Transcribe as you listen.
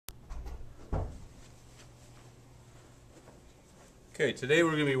Okay, today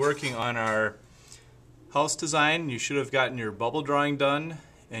we're going to be working on our house design. You should have gotten your bubble drawing done,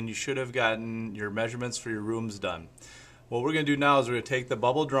 and you should have gotten your measurements for your rooms done. What we're going to do now is we're going to take the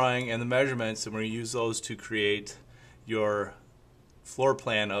bubble drawing and the measurements, and we're going to use those to create your floor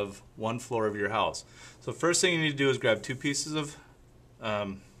plan of one floor of your house. So first thing you need to do is grab two pieces of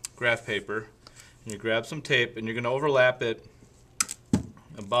graph paper, and you grab some tape, and you're going to overlap it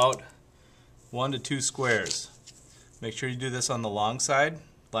about 1 to 2 squares. Make sure you do this on the long side.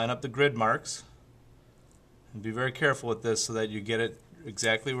 Line up the grid marks. And be very careful with this so that you get it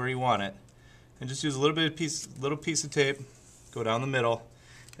exactly where you want it. And just use a little piece of tape, go down the middle,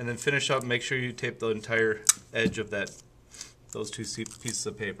 and then finish up. Make sure you tape the entire edge of those two pieces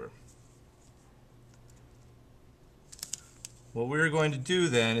of paper. What we're going to do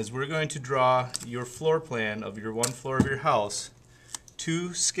then is we're going to draw your floor plan of your one floor of your house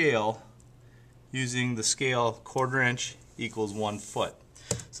to scale, using the scale 1/4 inch equals 1 foot.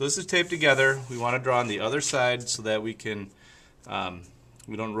 So this is taped together. We want to draw on the other side so that we can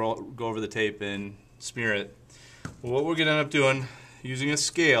we don't go over the tape and smear it. Well, what we're going to end up doing, using a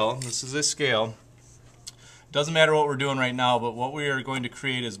scale, this is a scale. Doesn't matter what we're doing right now, but what we are going to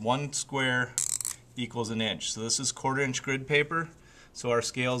create is 1 square equals an inch. So this is 1/4 inch grid paper. So our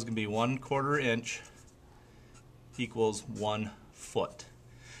scale is going to be 1/4 inch equals 1 foot.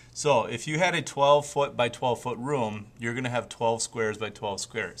 So if you had a 12 foot by 12 foot room, you're going to have 12 squares by 12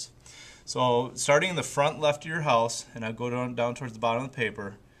 squares. So starting in the front left of your house, and I go down towards the bottom of the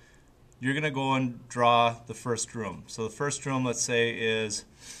paper, you're going to go and draw the first room. So the first room, let's say, is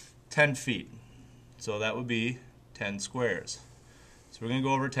 10 feet. So that would be 10 squares. So we're going to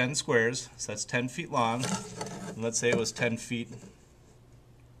go over 10 squares. So that's 10 feet long. And let's say it was 10 feet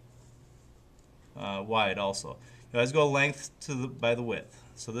wide also. You always go length by the width.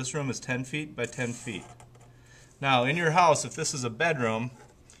 So this room is 10 feet by 10 feet. Now in your house, if this is a bedroom,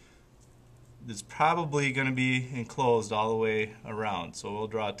 it's probably going to be enclosed all the way around. So we'll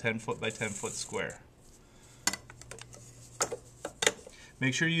draw a 10 foot by 10 foot square.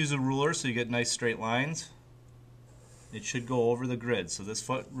 Make sure you use a ruler so you get nice straight lines. It should go over the grid. So this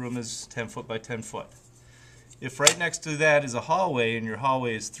room is 10 foot by 10 foot. If right next to that is a hallway and your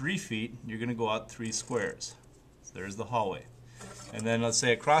hallway is 3 feet, you're going to go out 3 squares. So there's the hallway. And then let's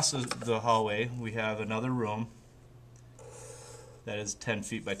say across the hallway we have another room that is 10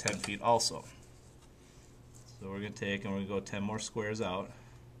 feet by 10 feet also. So we're going to take and we're going to go 10 more squares out.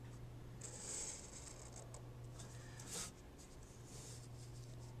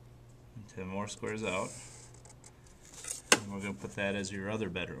 And 10 more squares out. And we're going to put that as your other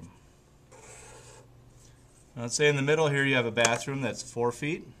bedroom. Now let's say in the middle here you have a bathroom that's 4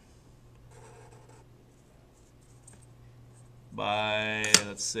 feet by,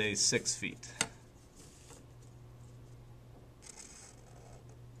 let's say, 6 feet.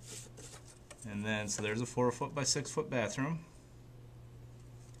 And then, so there's a 4 foot by 6 foot bathroom.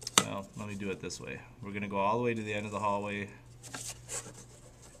 Well, let me do it this way. We're going to go all the way to the end of the hallway,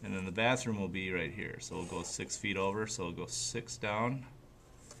 and then the bathroom will be right here. So we'll go 6 feet over, so we'll go 6 down.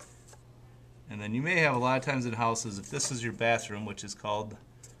 And then you may have a lot of times in houses, if this is your bathroom, which is called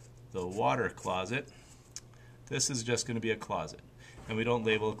the water closet, this is just going to be a closet, and we don't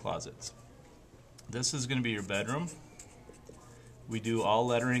label closets. This is going to be your bedroom. We do all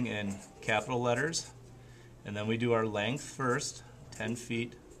lettering in capital letters, and then we do our length first, 10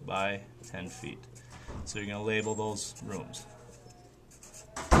 feet by 10 feet. So you're going to label those rooms.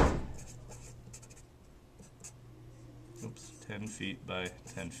 Oops, 10 feet by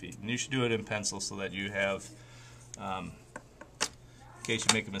 10 feet. And you should do it in pencil so that you have, in case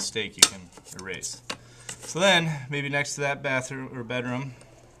you make a mistake, you can erase. So then, maybe next to that bathroom or bedroom,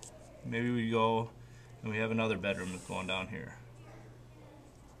 maybe we go and we have another bedroom that's going down here.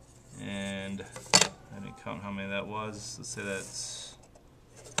 And I didn't count how many that was. Let's say that's,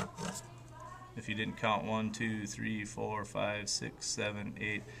 if you didn't count 1, 2, 3, 4, 5, 6, 7,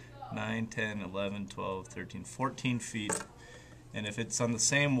 8, 9, 10, 11, 12, 13, 14 feet. And if it's on the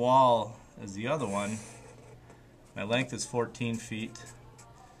same wall as the other one, my length is 14 feet.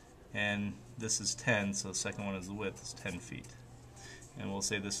 And this is 10, so the second one is the width is 10 feet. And we'll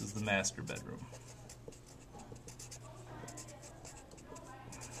say this is the master bedroom.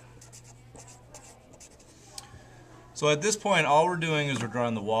 So at this point, all we're doing is we're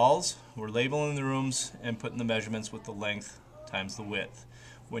drawing the walls, we're labeling the rooms, and putting the measurements with the length times the width.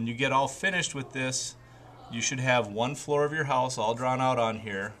 When you get all finished with this, you should have one floor of your house all drawn out on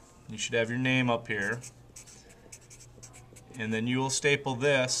here. You should have your name up here. And then you will staple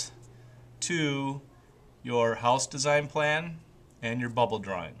this to your house design plan and your bubble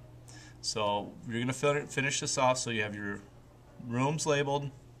drawing. So you're going to finish this off so you have your rooms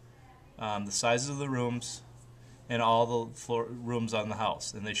labeled, the sizes of the rooms, and all the floor rooms on the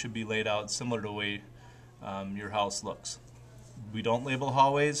house, and they should be laid out similar to the way your house looks. We don't label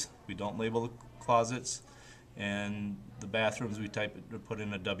hallways, we don't label the closets, and the bathrooms we put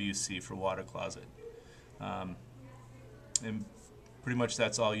in a WC for water closet. And pretty much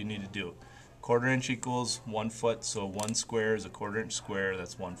that's all you need to do. 1/4 inch equals 1 foot, so 1 square is a 1/4 inch square,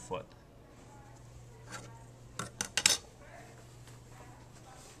 that's 1 foot.